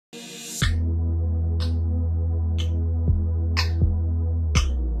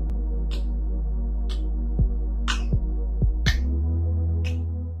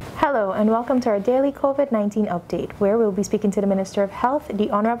Hello and welcome to our daily COVID-19 update, where we'll be speaking to the Minister of Health,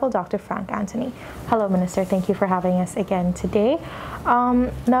 the Honorable Dr. Frank Anthony. Hello, Minister. Thank you for having us again today.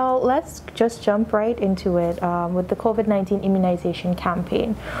 Now, let's just jump right into it with the COVID-19 immunization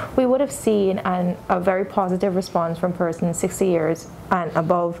campaign. We would have seen a very positive response from persons 60 years and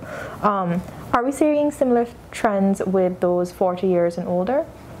above. Are we seeing similar trends with those 40 years and older?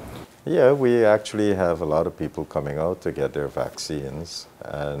 Yeah, we actually have a lot of people coming out to get their vaccines,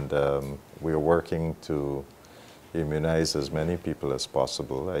 and we're working to immunize as many people as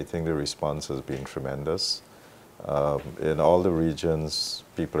possible. I think the response has been tremendous. In all the regions,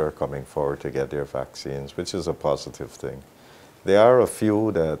 people are coming forward to get their vaccines, which is a positive thing. There are a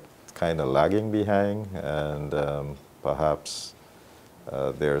few that kind of lagging behind, and perhaps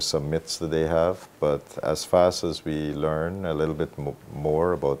there are some myths that they have, but as fast as we learn a little bit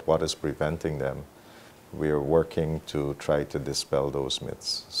more about what is preventing them, we are working to try to dispel those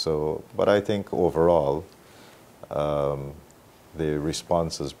myths. So, but I think overall, the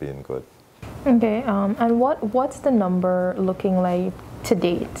response has been good. Okay, and what's the number looking like to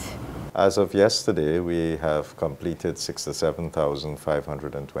date? As of yesterday, we have completed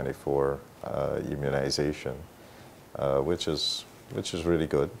 67,524 immunization, which is really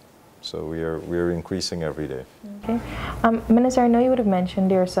good. So we are increasing every day. Okay. Minister, I know you would have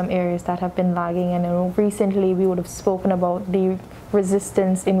mentioned there are some areas that have been lagging, and I know recently we would have spoken about the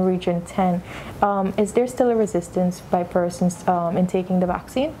resistance in Region 10. Is there still a resistance by persons in taking the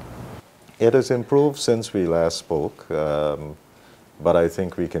vaccine? It has improved since we last spoke, but I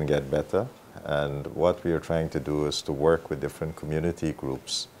think we can get better. And what we are trying to do is to work with different community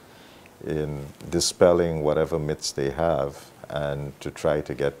groups in dispelling whatever myths they have, and to try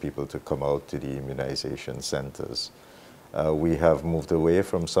to get people to come out to the immunization centers. We have moved away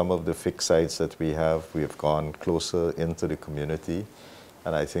from some of the fixed sites that we have. We have gone closer into the community,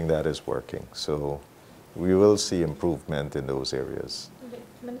 and I think that is working. So we will see improvement in those areas. Okay.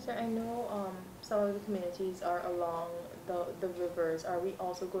 Minister, I know some of the communities are along the rivers. Are we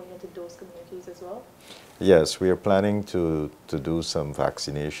also going into those communities as well? Yes, we are planning to do some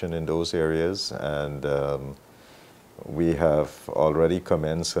vaccination in those areas, and we have already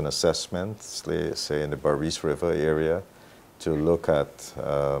commenced an assessment, say in the Baris River area, to look at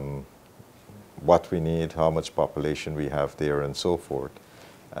what we need, how much population we have there, and so forth.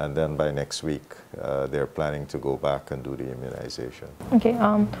 And then by next week, they're planning to go back and do the immunization. Okay.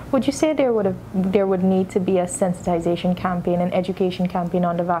 Would you say there would need to be a sensitization campaign, an education campaign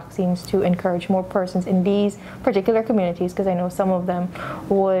on the vaccines to encourage more persons in these particular communities? Because I know some of them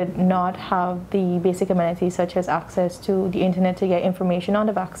would not have the basic amenities such as access to the internet to get information on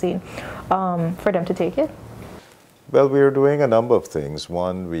the vaccine for them to take it. Well, we are doing a number of things.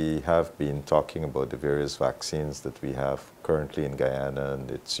 One, we have been talking about the various vaccines that we have currently in Guyana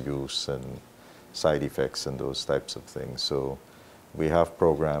and its use and side effects and those types of things. So we have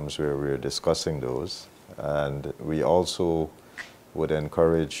programs where we're discussing those, and we also would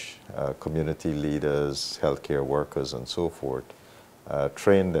encourage community leaders, healthcare workers, and so forth,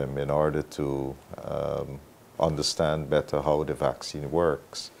 train them in order to understand better how the vaccine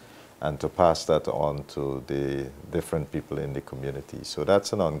works, and to pass that on to the different people in the community. So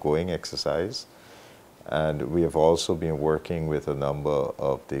that's an ongoing exercise. And we have also been working with a number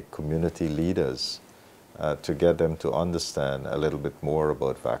of the community leaders to get them to understand a little bit more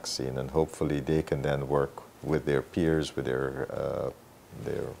about vaccine, and hopefully they can then work with their peers, with the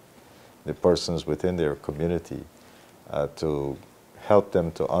persons within their community to help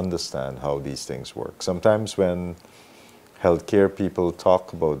them to understand how these things work. Sometimes when healthcare people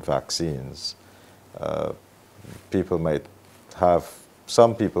talk about vaccines,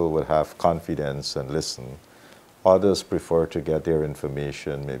 some people would have confidence and listen. Others prefer to get their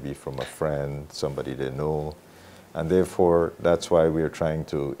information maybe from a friend, somebody they know, and therefore that's why we are trying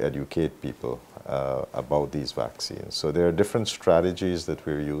to educate people about these vaccines. So there are different strategies that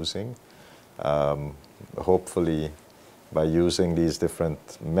we're using. Hopefully, by using these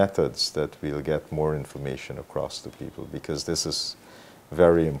different methods, that we'll get more information across to people, because this is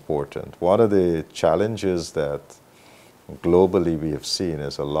very important. One of the challenges that globally we have seen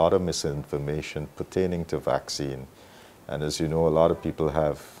is a lot of misinformation pertaining to vaccine. And as you know, a lot of people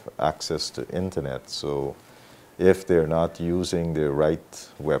have access to internet, so if they're not using the right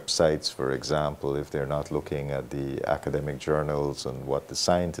websites, for example, if they're not looking at the academic journals and what the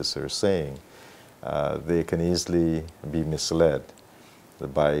scientists are saying, they can easily be misled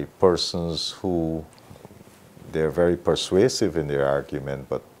by persons who they're very persuasive in their argument,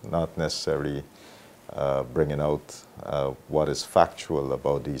 but not necessarily bringing out what is factual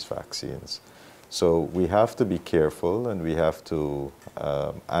about these vaccines. So we have to be careful, and we have to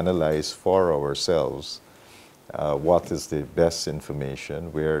analyze for ourselves what is the best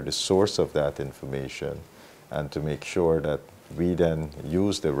information, where the source of that information, and to make sure that we then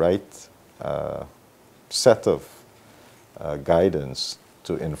use the right set of guidance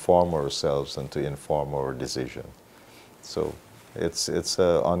to inform ourselves and to inform our decision. So it's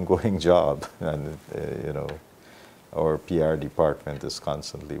an ongoing job, and you know, our PR department is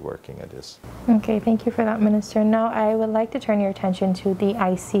constantly working at this. Okay, thank you for that, Minister. Now I would like to turn your attention to the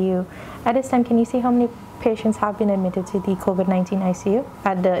ICU. At this time, can you see how many patients have been admitted to the COVID-19 ICU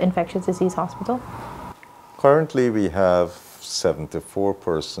at the infectious disease hospital? Currently, we have 74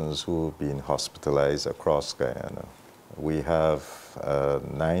 persons who have been hospitalized across Guyana. We have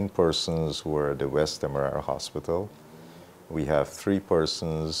 9 persons who are at the West Demerara Hospital. We have 3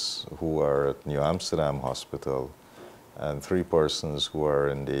 persons who are at New Amsterdam Hospital, and 3 persons who are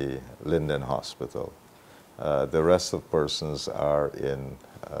in the Linden Hospital. The rest of persons are in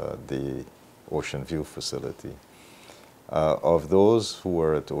the Ocean View facility. Of those who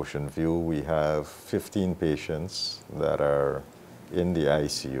are at Ocean View, we have 15 patients that are in the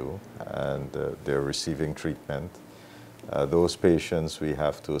ICU, and they're receiving treatment. Those patients, we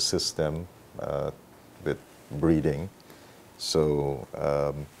have to assist them with breathing. So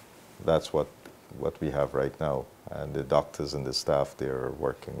that's what we have right now. And the doctors and the staff, they're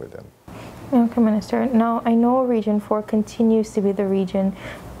working with them. Okay, Minister. Now, I know Region 4 continues to be the region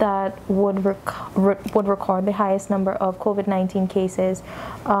that would record the highest number of COVID-19 cases.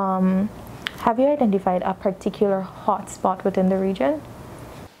 Have you identified a particular hotspot within the region?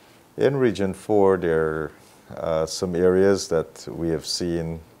 In Region 4, there are some areas that we have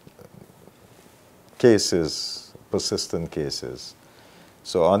seen cases, persistent cases.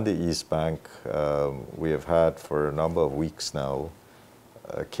 So on the East Bank, we have had for a number of weeks now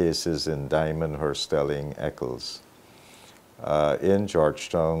cases in Diamond, Herstelling, Eccles. In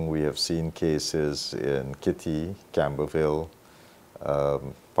Georgetown, we have seen cases in Kitty, Camberville,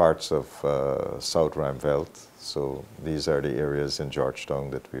 parts of South Ramvelt. So these are the areas in Georgetown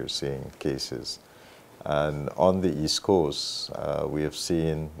that we are seeing cases. And on the East Coast, we have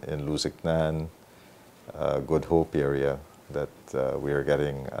seen in Lusignan, Good Hope area, that we are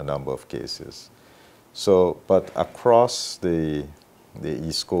getting a number of cases. So, but across the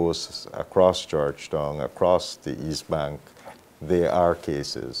East Coast, across Georgetown, across the East Bank, there are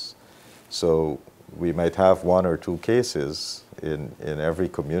cases. So we might have 1 or 2 cases in every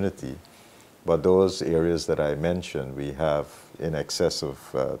community, but those areas that I mentioned, we have in excess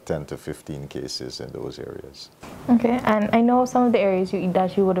of 10 to 15 cases in those areas. Okay, and I know some of the areas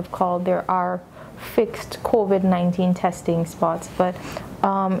that you would have called, there are fixed COVID-19 testing spots, but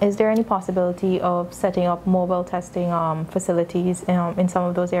is there any possibility of setting up mobile testing facilities in some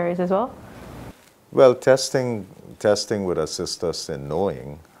of those areas as well? Well, testing would assist us in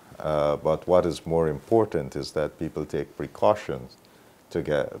knowing, but what is more important is that people take precautions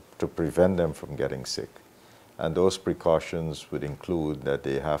to prevent them from getting sick. And those precautions would include that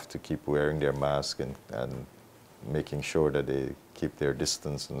they have to keep wearing their mask and making sure that they keep their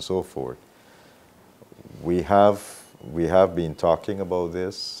distance and so forth. We have been talking about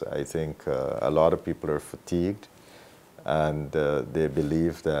this. I think a lot of people are fatigued, and they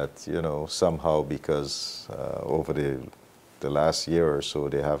believe that, you know, somehow because over the last year or so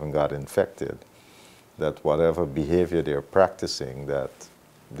they haven't got infected, that whatever behavior they're practicing, that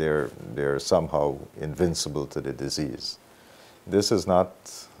they're somehow invincible to the disease. This is not,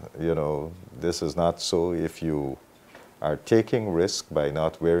 you know, this is not so. If you are taking risk by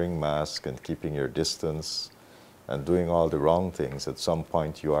not wearing masks and keeping your distance and doing all the wrong things, at some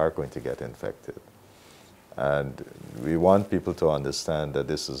point you are going to get infected. And we want people to understand that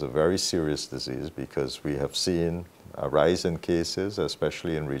this is a very serious disease, because we have seen a rise in cases,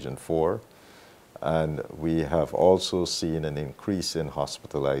 especially in Region 4, and we have also seen an increase in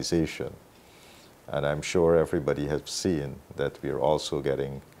hospitalization. And I'm sure everybody has seen that we are also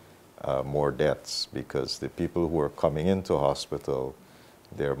getting more deaths, because the people who are coming into hospital,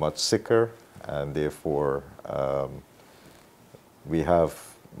 they're much sicker, and therefore we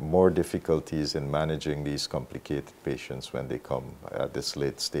have more difficulties in managing these complicated patients when they come at this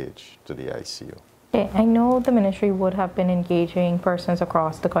late stage to the ICU. Okay, I know the ministry would have been engaging persons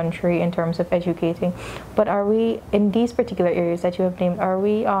across the country in terms of educating, but are we, in these particular areas that you have named, are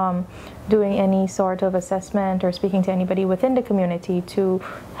we doing any sort of assessment or speaking to anybody within the community to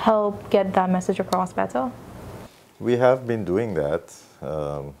help get that message across better? We have been doing that,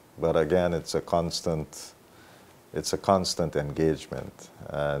 but again, it's a constant engagement,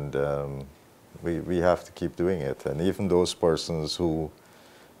 and we have to keep doing it. And even those persons who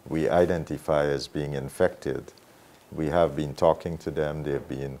we identify as being infected, we have been talking to them, they've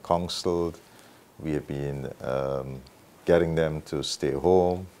been counseled, we have been getting them to stay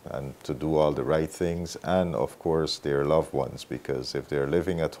home and to do all the right things, and of course their loved ones, because if they're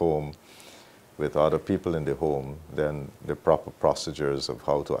living at home with other people in the home, then the proper procedures of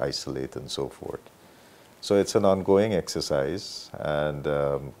how to isolate and so forth. So it's an ongoing exercise, and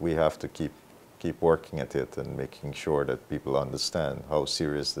we have to keep working at it and making sure that people understand how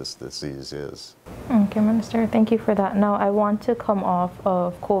serious this disease is. Okay, Minister, thank you for that. Now, I want to come off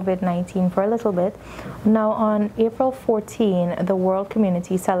of COVID-19 for a little bit. Now, on April 14, the world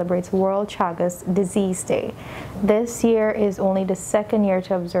community celebrates World Chagas Disease Day. This year is only the second year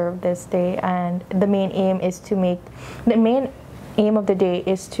to observe this day, and the main aim of the day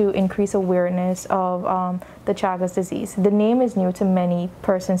is to increase awareness of the Chagas disease. The name is new to many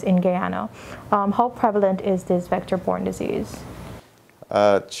persons in Guyana. How prevalent is this vector-borne disease?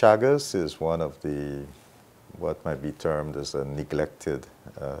 Chagas is one of the, what might be termed as a neglected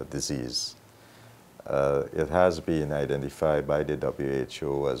disease. It has been identified by the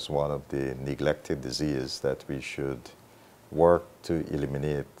WHO as one of the neglected diseases that we should work to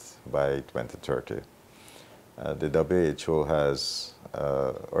eliminate by 2030. The WHO has,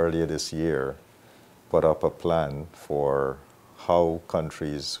 earlier this year, put up a plan for how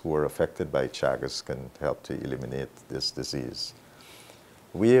countries who are affected by Chagas can help to eliminate this disease.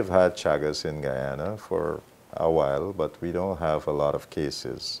 We have had Chagas in Guyana for a while, but we don't have a lot of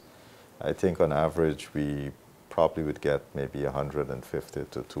cases. I think on average we probably would get maybe 150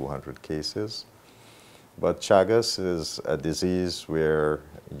 to 200 cases. But Chagas is a disease where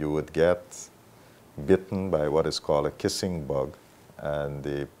you would get bitten by what is called a kissing bug, and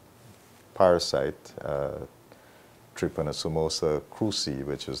the parasite, Trypanosoma cruzi,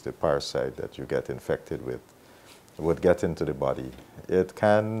 which is the parasite that you get infected with, would get into the body. It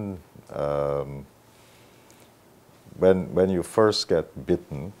can, when you first get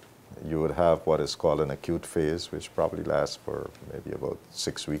bitten, you would have what is called an acute phase, which probably lasts for maybe about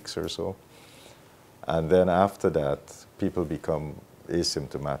 6 weeks or so. And then after that, people become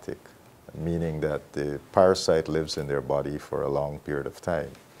asymptomatic, meaning that the parasite lives in their body for a long period of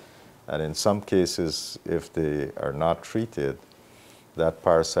time. And in some cases, if they are not treated, that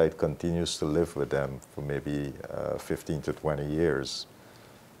parasite continues to live with them for maybe 15 to 20 years,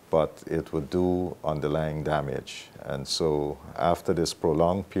 but it would do underlying damage. And so after this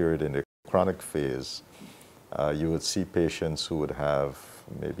prolonged period in the chronic phase, you would see patients who would have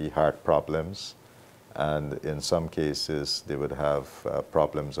maybe heart problems, and in some cases they would have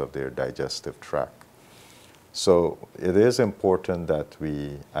problems of their digestive tract. So it is important that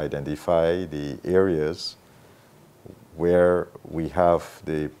we identify the areas where we have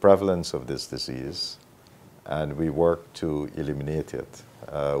the prevalence of this disease and we work to eliminate it.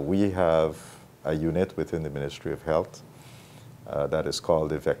 We have a unit within the Ministry of Health that is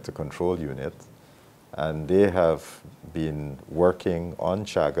called the Vector Control Unit, and they have been working on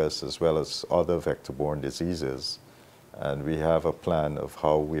Chagas as well as other vector-borne diseases, and we have a plan of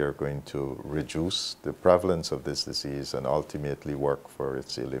how we are going to reduce the prevalence of this disease and ultimately work for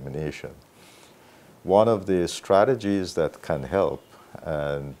its elimination. One of the strategies that can help,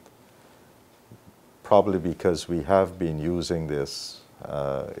 and probably because we have been using this,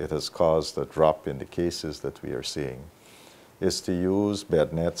 it has caused a drop in the cases that we are seeing, is to use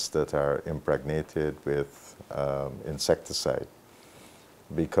bed nets that are impregnated with insecticide.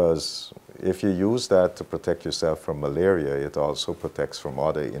 Because if you use that to protect yourself from malaria, it also protects from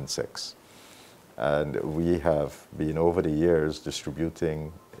other insects. And we have been over the years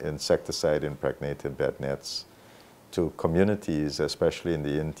distributing insecticide impregnated bed nets to communities, especially in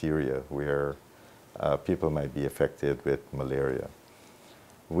the interior, where people might be affected with malaria.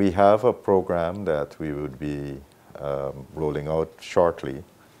 We have a program that we would be rolling out shortly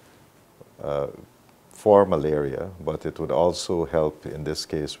for malaria, but it would also help in this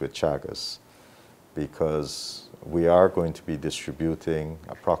case with Chagas, because we are going to be distributing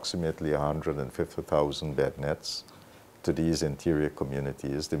approximately 150,000 bed nets to these interior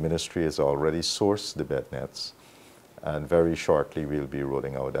communities. The ministry has already sourced the bed nets, and very shortly we'll be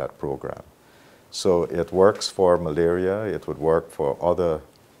rolling out that program. So it works for malaria, it would work for other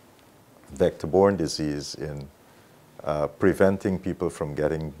vector-borne disease in preventing people from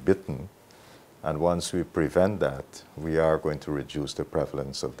getting bitten. And once we prevent that, we are going to reduce the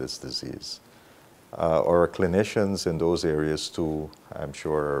prevalence of this disease. Our clinicians in those areas too, I'm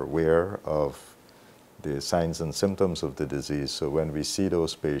sure, are aware of the signs and symptoms of the disease. So when we see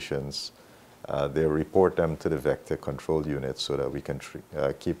those patients, they report them to the vector control unit so that we can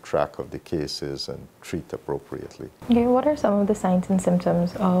keep track of the cases and treat appropriately. Okay, what are some of the signs and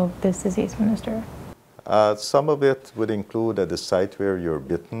symptoms of this disease, Minister? Some of it would include at the site where you're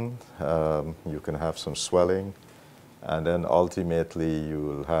bitten, you can have some swelling, and then ultimately you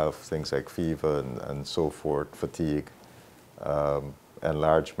will have things like fever and so forth, fatigue,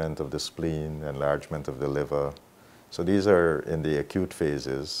 enlargement of the spleen, enlargement of the liver. So these are in the acute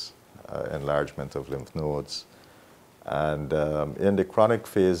phases, enlargement of lymph nodes. And in the chronic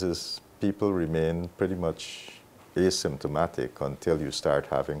phases, people remain pretty much asymptomatic until you start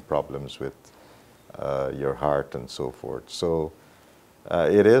having problems with your heart and so forth. So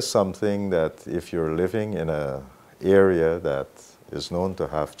it is something that if you're living in an area that is known to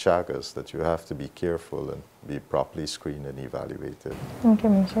have Chagas, that you have to be careful and be properly screened and evaluated. Okay,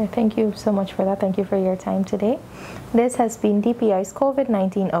 Minister. Thank you so much for that. Thank you for your time today. This has been DPI's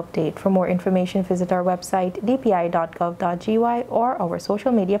COVID-19 update. For more information, visit our website, dpi.gov.gy, or our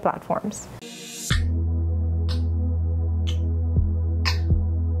social media platforms.